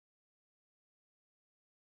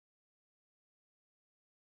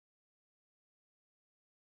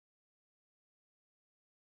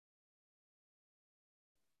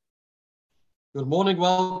Good morning,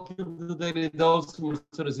 welcome to the daily dose from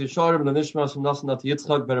Mesillas Yesharim and the Nishmas from Nasan Nati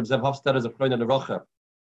Yitzchak, Bereb Zev Hafstad as a friend and a Rocha.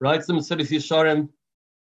 Writes the Mesillas Yesharim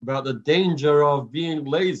about the danger of being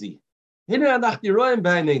lazy. We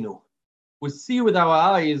see with our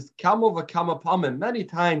eyes, many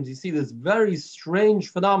times you see this very strange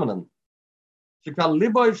phenomenon. A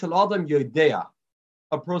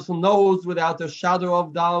person knows without a shadow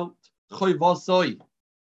of doubt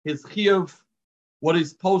his chiyuv, what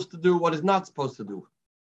he's supposed to do, what he's not supposed to do.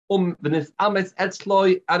 And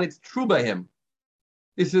it's true by him.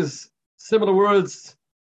 This is similar words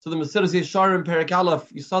to the Mesillas Yesharim Perek Aleph.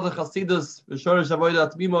 Yisad Chasidus v'shorish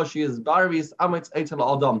avodat mimo she is barvis ametz eitel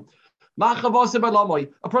adam.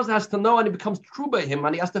 A person has to know, and it becomes true by him,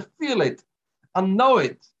 and he has to feel it and know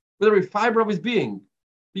it with every fiber of his being.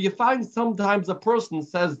 But you find sometimes a person,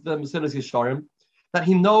 says the Mesillas Yesharim, that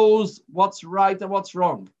he knows what's right and what's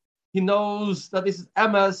wrong. He knows that this is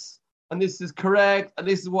emes and this is correct and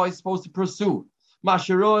this is what he's supposed to pursue. What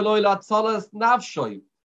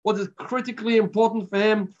is critically important for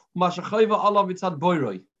him?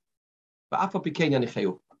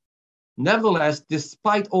 Nevertheless,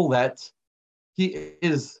 despite all that, he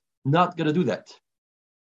is not going to do that.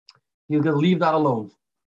 He's going to leave that alone.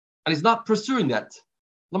 And he's not pursuing that.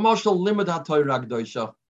 For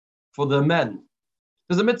the men,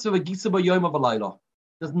 there's a mitzvah of Gisa b'yom v'layla.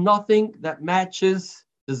 There's nothing that matches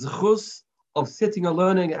the zechus of sitting and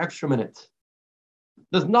learning an extra minute.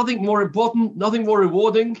 There's nothing more important, nothing more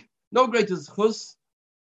rewarding, no greater zechus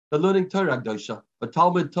than learning Torah Gdosha. But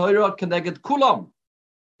Talmud Torah keneged kulam.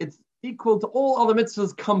 It's equal to all other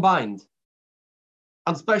mitzvahs combined.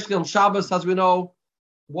 And especially on Shabbos, as we know,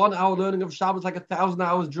 1 hour learning of Shabbos like 1,000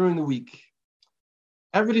 hours during the week.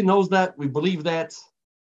 Everybody knows that, we believe that,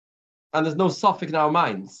 and there's no suffix in our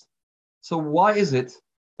minds. So why is it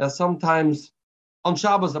that sometimes on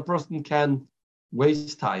Shabbos a person can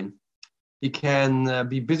waste time? He can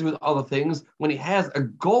be busy with other things when he has a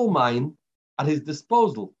gold mine at his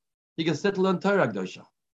disposal. He can sit and learn Torah Gdosha.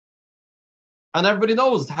 And everybody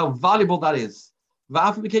knows how valuable that is.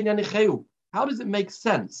 How does it make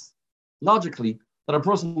sense, logically, that a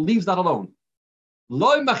person leaves that alone?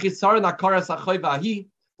 Not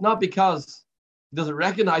because he doesn't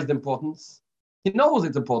recognize the importance. He knows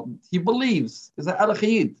it's important. He believes. It's an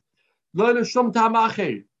elachid.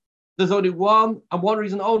 There's only one and one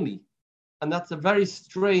reason only. And that's a very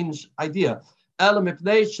strange idea. A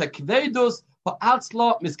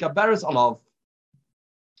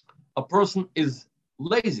person is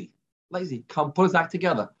lazy. Can't put his act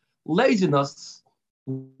together. Laziness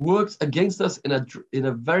works against us in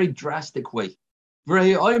a very drastic way.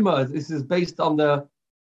 This is based on the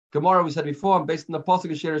Gemara we said before, and based on the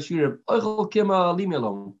pasuk of Yesharim. Oichel kima, leave me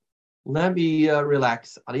alone. Let me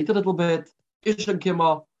relax. I'll eat a little bit. Ishan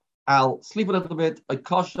kima, I'll sleep a little bit. I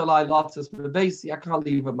kashalai lots of space. I can't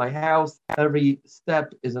leave my house. Every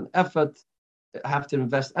step is an effort. I have to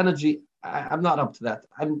invest energy. I'm not up to that.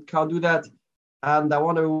 I can't do that. And I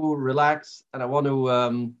want to relax, and I want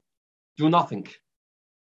to do nothing.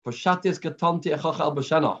 For shatis katanti echach al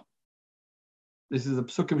b'shana. This is a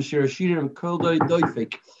psukim Yesharim kol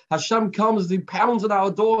doifik. Hashem comes, he pounds on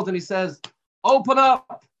our doors, and he says, "Open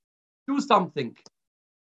up, do something,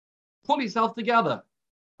 pull yourself together."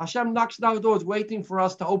 Hashem knocks on our doors, waiting for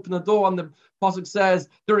us to open the door, and the pasuk says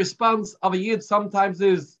the response of a yid sometimes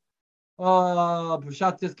is,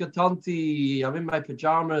 "Pshatis katanti, I'm in my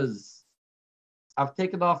pajamas. I've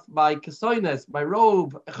taken off my kasoines, my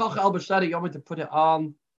robe. Echach al b'shari, you want me to put it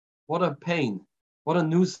on? What a pain! What a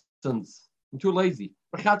nuisance! I'm too lazy.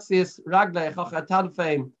 Just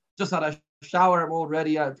had a shower, I'm all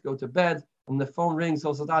ready, I have to go to bed. And the phone rings,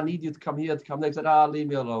 so says, I need you to come here, to come next. I said, leave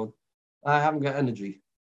me alone. I haven't got energy.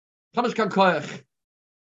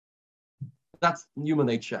 That's human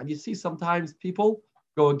nature. And you see sometimes people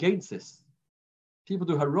go against this. People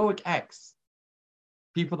do heroic acts.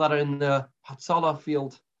 People that are in the Hatzalah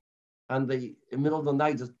field, and they, in the middle of the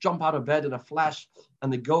night, just jump out of bed in a flash,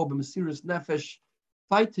 and they go b'mesiras nefesh,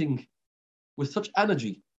 fighting with such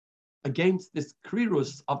energy against this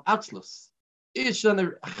krirus of Atzlus. It's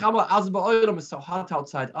so hot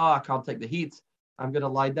outside. I can't take the heat. I'm going to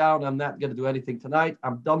lie down. I'm not going to do anything tonight.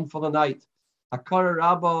 I'm done for the night. Akar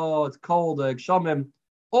Rabba, it's cold. Gshamim.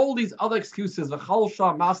 All these other excuses,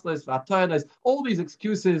 v'chalsha, masles, v'atoyanes, all these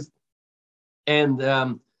excuses and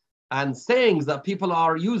sayings that people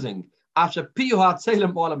are using. The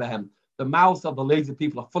mouths of the lazy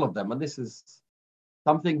people are full of them. And this is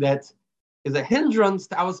something that is a hindrance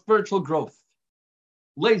to our spiritual growth.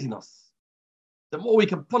 Laziness. The more we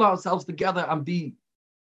can pull ourselves together and be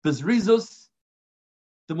bezrizus,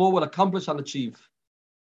 the more we'll accomplish and achieve.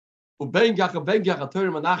 Through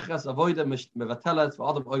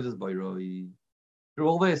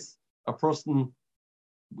all this, a person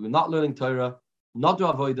will not learning Torah, not do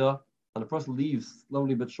avodah, and the person leaves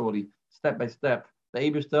slowly but surely, step by step, the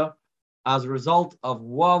Eibishter, as a result of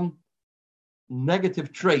one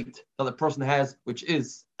negative trait that the person has, which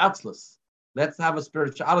is atzlus. Let's have a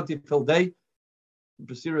spirituality filled day.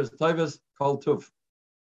 B'siras tovas kol tuv.